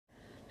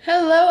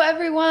Hello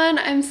everyone,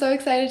 I'm so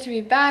excited to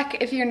be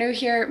back. If you're new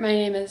here, my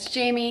name is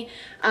Jamie.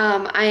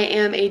 I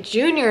am a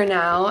junior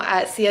now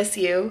at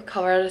CSU,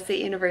 Colorado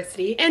State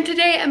University, and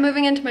today I'm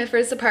moving into my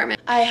first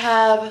apartment. I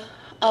have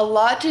a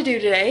lot to do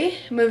today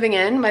moving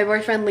in. My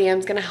boyfriend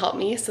Liam's gonna help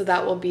me, so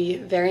that will be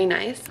very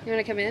nice. You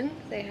wanna come in?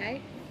 Say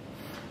hi.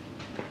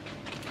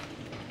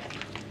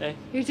 Hey.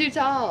 You're too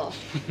tall.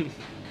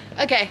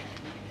 Okay,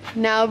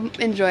 now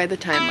enjoy the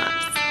time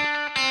lapse.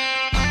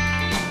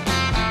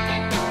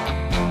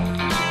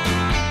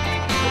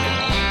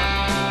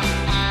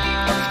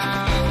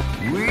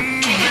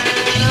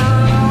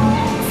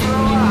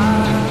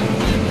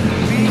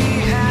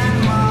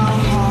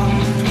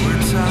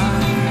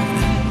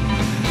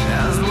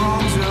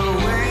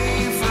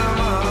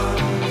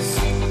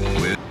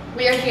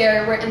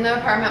 Here, we're in the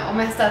apartment, all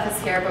my stuff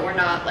is here, but we're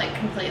not like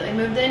completely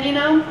moved in, you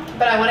know?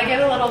 But I want to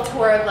give a little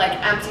tour of like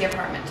empty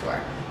apartment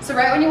tour. So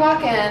right when you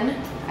walk in,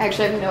 I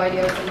actually have no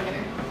idea what's in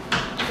here.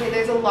 Okay,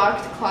 there's a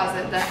locked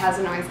closet that has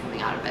a noise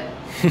coming out of it.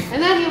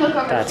 And then you look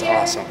over That's here.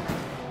 awesome.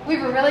 We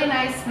have a really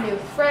nice new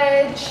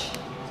fridge.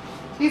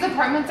 These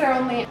apartments are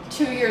only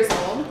 2 years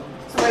old,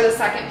 so we're the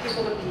second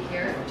people to be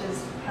here, which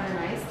is kind of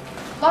nice.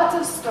 Lots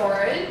of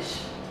storage.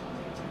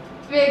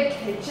 Big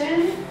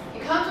kitchen.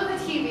 It comes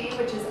with a TV,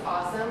 which is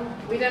awesome.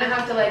 We didn't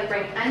have to like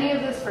bring any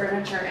of this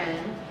furniture in,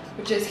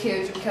 which is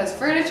huge because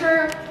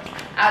furniture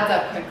adds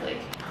up quickly.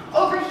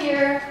 Over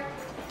here,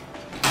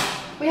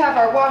 we have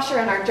our washer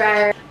and our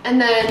dryer. And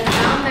then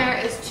down there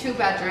is 2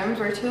 bedrooms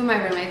where 2 of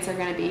my roommates are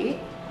gonna be.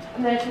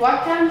 And then if you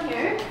walk down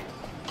here,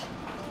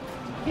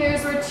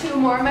 here's where 2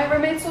 more of my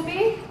roommates will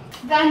be.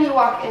 Then you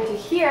walk into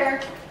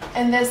here,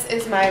 and this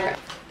is my room.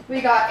 We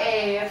got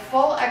a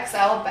full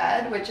XL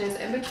bed, which is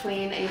in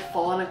between a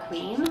full and a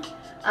queen,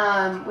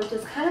 which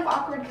is kind of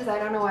awkward because I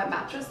don't know what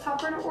mattress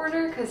topper to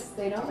order because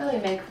they don't really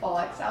make full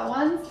XL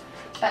ones.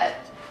 But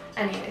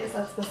anyways,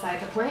 that's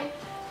beside the point.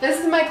 This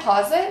is my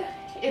closet.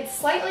 It's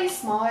slightly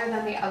smaller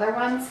than the other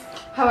ones.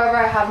 However,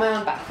 I have my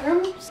own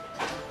bathroom.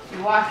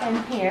 You walk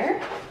in here.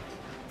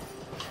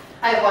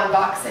 I have 1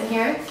 box in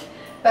here,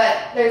 but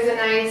there's a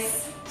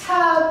nice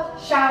tub,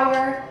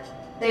 shower.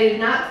 They did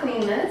not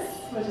clean this,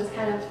 which is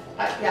kind of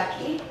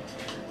yucky.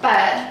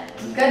 But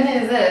good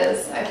news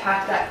is I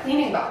packed that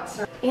cleaning box.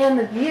 And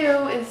the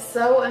view is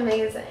so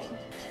amazing.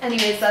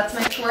 Anyways, that's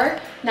my tour.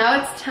 Now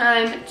it's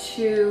time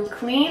to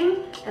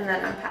clean and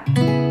then unpack.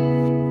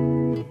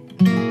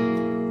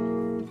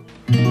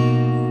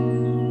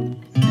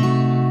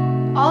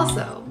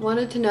 Also,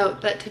 wanted to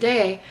note that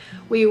today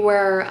we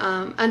were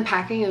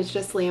unpacking. It was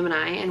just Liam and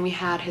I, and we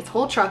had his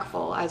whole truck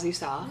full, as you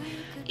saw.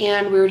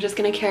 And we were just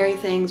gonna carry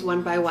things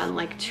one by one,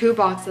 like 2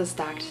 boxes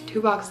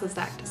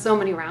stacked, so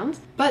many rounds.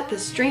 But the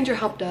stranger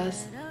helped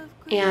us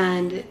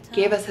and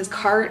gave us his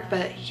cart,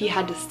 but he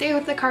had to stay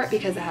with the cart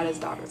because it had his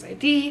daughter's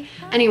ID.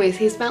 Anyways,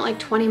 he spent like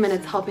 20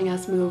 minutes helping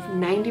us move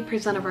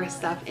 90% of our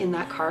stuff in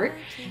that cart.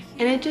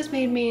 And it just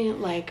made me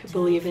like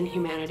believe in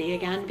humanity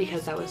again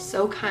because that was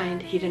so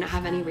kind. He didn't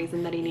have any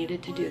reason that he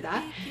needed to do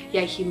that,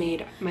 yet he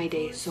made my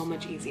day so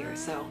much easier.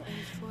 So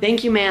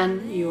thank you,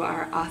 man. You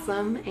are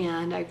awesome,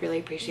 and I really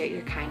appreciate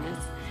your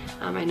kindness.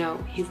 I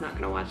know he's not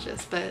gonna watch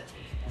this, but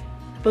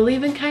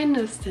believe in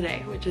kindness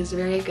today, which is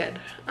very good.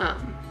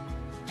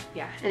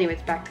 Yeah,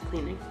 anyways, back to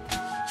cleaning.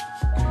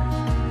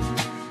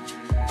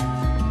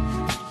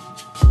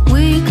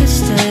 We could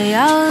stay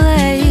out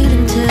late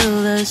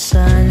until the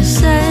sun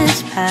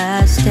sets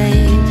past 8,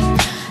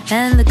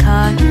 and the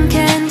cotton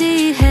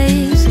candy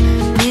haze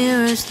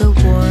mirrors the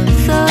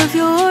warmth of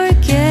your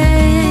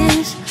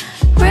gaze.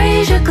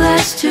 Raise your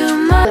glass to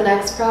my... The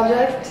next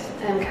project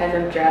I'm kind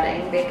of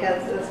dreading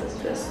because this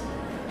is just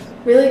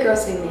really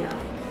grossing me out.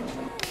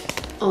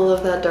 All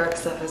of that dark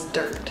stuff is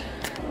dirt.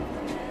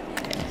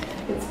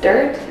 It's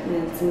dirt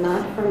and it's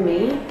not from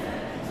me.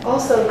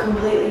 Also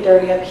completely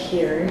dirty up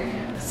here.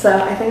 So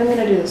I think I'm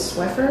gonna do the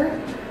Swiffer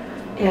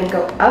and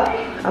go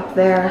up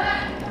there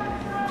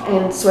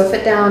and Swift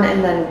it down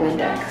and then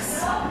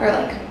Windex or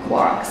like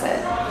Clorox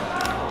it.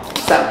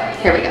 So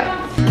here we go.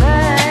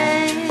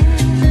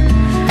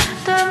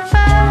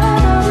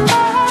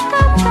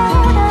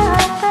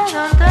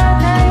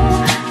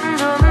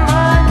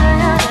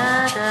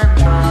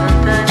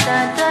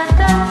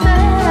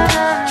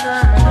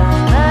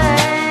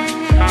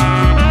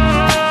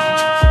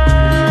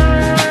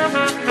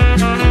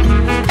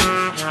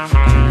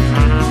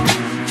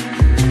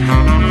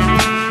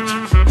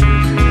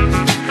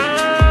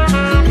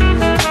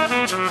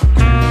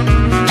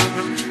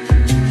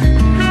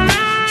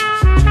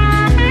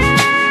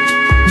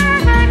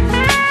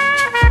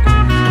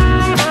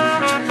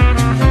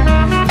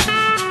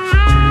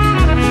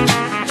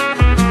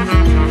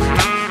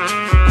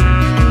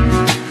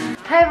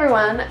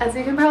 As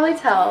you can probably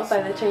tell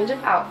by the change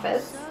of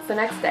outfits, it's the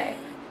next day.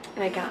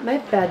 And I got my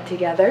bed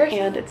together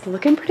and it's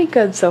looking pretty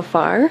good so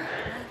far.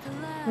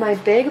 My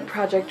big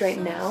project right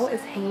now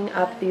is hanging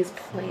up these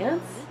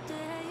plants.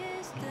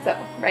 So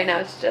right now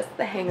it's just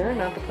the hanger,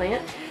 not the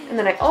plant. And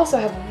then I also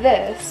have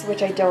this,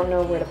 which I don't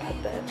know where to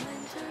put this.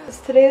 It's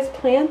today's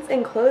plants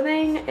and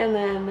clothing, and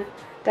then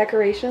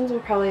Decorations will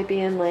probably be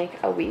in like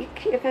a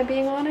week, if I'm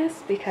being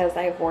honest, because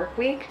I have work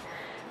week,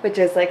 which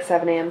is like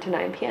 7 a.m. to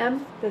 9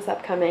 p.m. this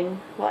upcoming,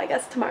 well, I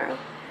guess tomorrow.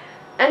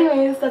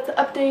 Anyways, that's the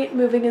update.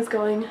 Moving is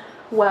going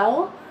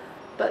well,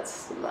 but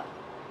slow.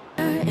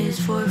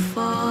 Is for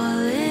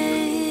falling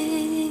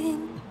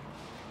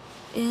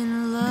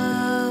in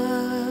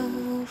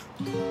love.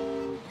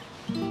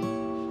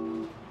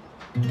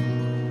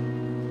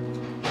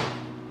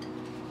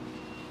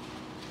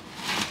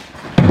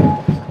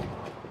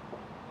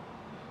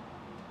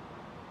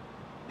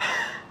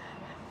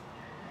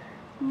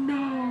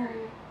 No.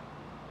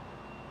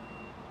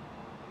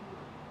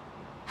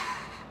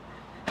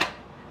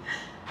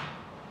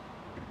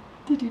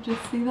 Did you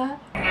just see that?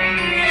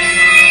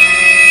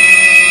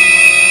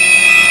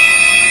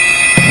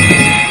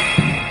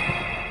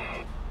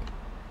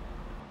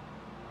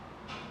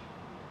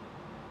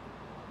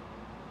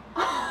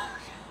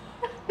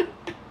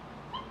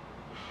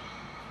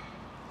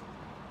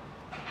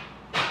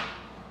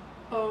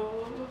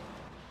 Oh.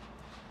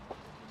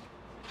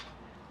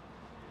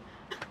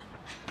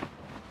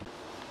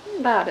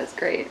 That is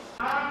great.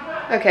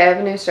 Okay, I have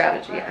a new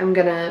strategy. I'm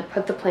gonna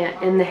put the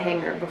plant in the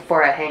hanger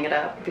before I hang it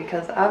up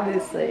because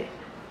obviously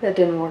that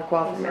didn't work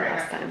well for me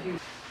last time.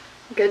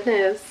 Good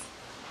news.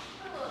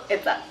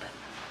 It's up.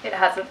 It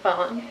hasn't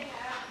fallen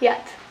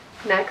yet.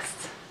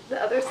 Next,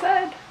 the other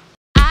side.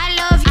 I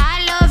love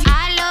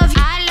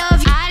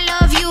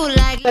you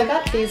like. I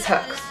got these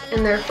hooks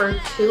and they're for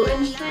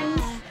 2-inch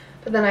things,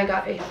 but then I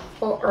got a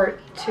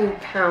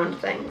 2-pound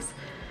things.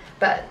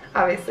 But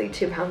obviously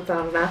 2 pounds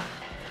not enough.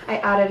 I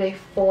added a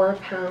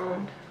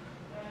 4-pound,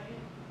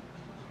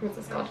 what's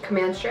this called,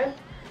 command strip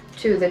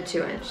to the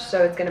 2-inch,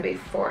 so it's gonna be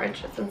 4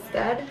 inches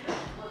instead.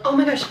 Oh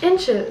my gosh,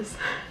 inches,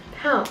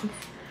 pounds.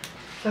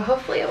 So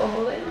hopefully it will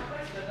hold it.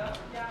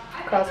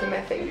 Crossing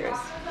my fingers.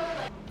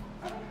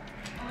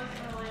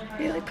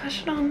 Really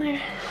push it on there.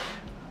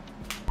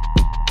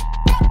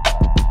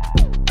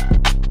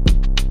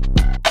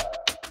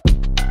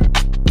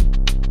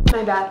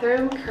 My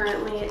bathroom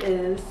currently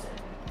is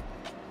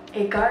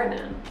a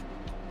garden.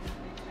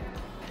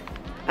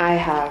 I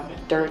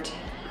have dirt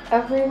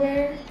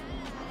everywhere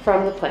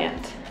from the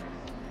plant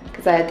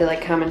because I had to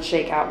like come and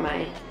shake out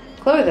my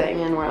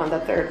clothing, and we're on the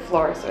 3rd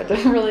floor, so it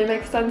didn't really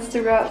make sense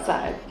to go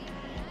outside,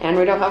 and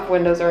we don't have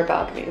windows or a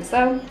balcony,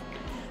 so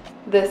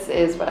this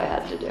is what I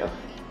had to do.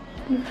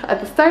 At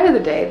the start of the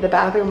day, the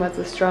bathroom was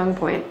a strong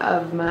point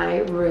of my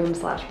room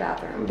slash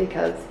bathroom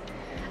because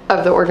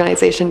of the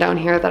organization down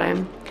here that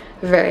I'm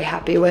very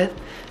happy with,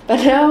 but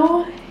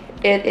now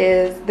it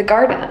is the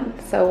garden.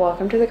 So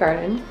welcome to the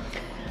garden.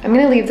 I'm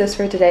gonna leave this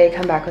for today,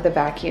 come back with a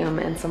vacuum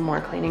and some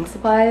more cleaning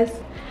supplies.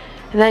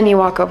 And then you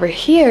walk over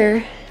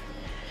here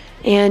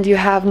and you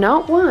have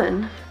not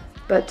 1,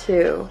 but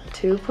 2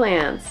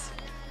 plants.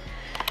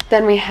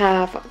 Then we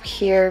have up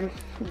here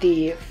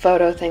the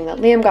photo thing that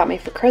Liam got me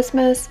for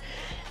Christmas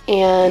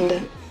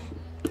and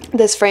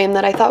this frame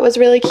that I thought was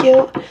really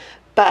cute,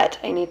 but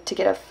I need to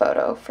get a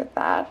photo for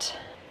that.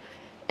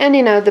 And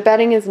you know, the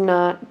bedding is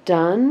not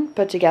done,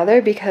 put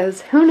together,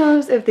 because who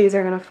knows if these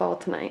are gonna fall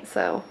tonight,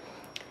 so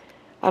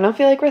I don't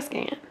feel like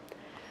risking it.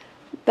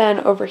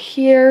 Then over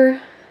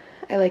here,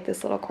 I like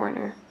this little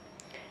corner.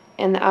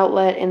 And the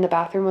outlet in the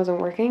bathroom wasn't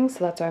working,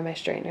 so that's why my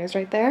straightener is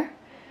right there.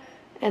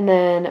 And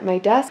then my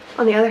desk.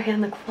 On the other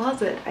hand, the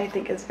closet I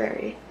think is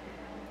very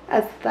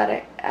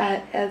aesthetic.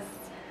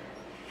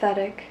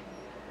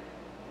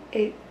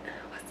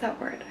 What's that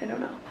word? I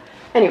don't know.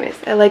 Anyways,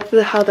 I like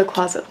how the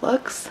closet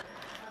looks.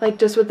 Like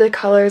just with the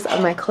colors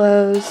of my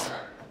clothes.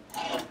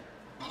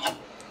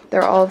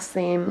 They're all the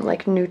same,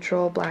 like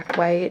neutral, black,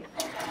 white.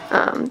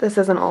 This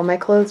isn't all my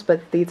clothes,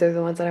 but these are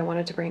the ones that I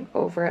wanted to bring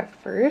over at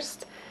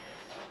first.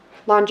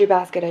 Laundry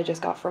basket I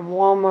just got from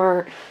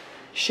Walmart.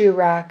 Shoe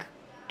rack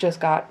just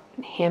got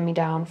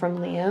hand-me-down from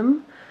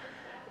Liam.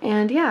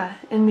 And yeah,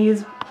 in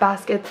these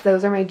baskets,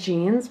 those are my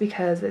jeans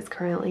because it's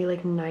currently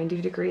like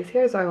 90 degrees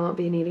here, so I won't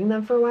be needing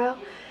them for a while.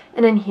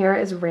 And in here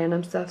is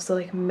random stuff, so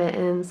like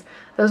mittens.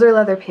 Those are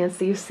leather pants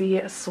that you see,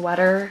 a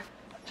sweater.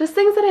 Just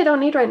things that I don't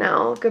need right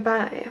now.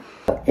 Goodbye.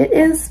 It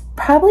is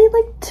probably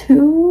like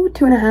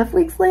 2.5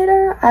 weeks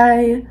later.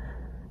 I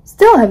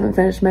still haven't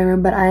finished my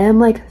room, but I am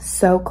like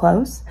so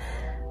close.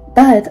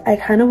 But I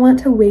kind of want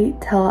to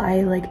wait till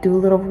I like do a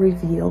little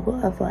reveal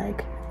of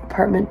like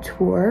apartment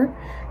tour.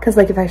 Because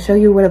like if I show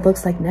you what it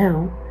looks like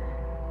now,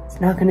 it's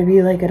not going to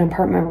be like an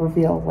apartment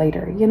reveal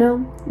later, you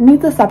know? It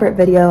needs a separate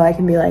video. I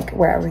can be like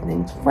where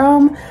everything's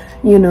from,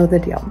 you know the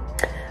deal.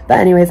 But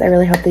anyways, I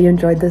really hope that you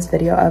enjoyed this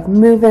video of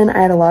move-in.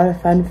 I had a lot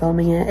of fun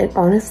filming it. It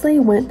honestly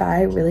went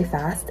by really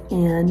fast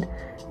and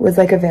was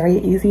like a very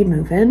easy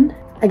move-in.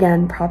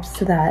 Again, props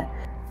to that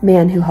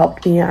man who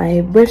helped me.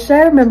 I wish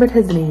I remembered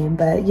his name,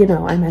 but you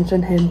know, I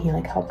mentioned him. He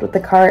like helped with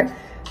the cart.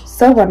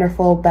 So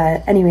wonderful.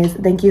 But anyways,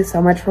 thank you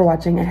so much for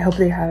watching. I hope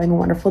that you're having a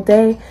wonderful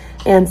day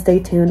and stay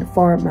tuned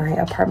for my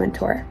apartment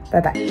tour.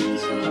 Bye bye.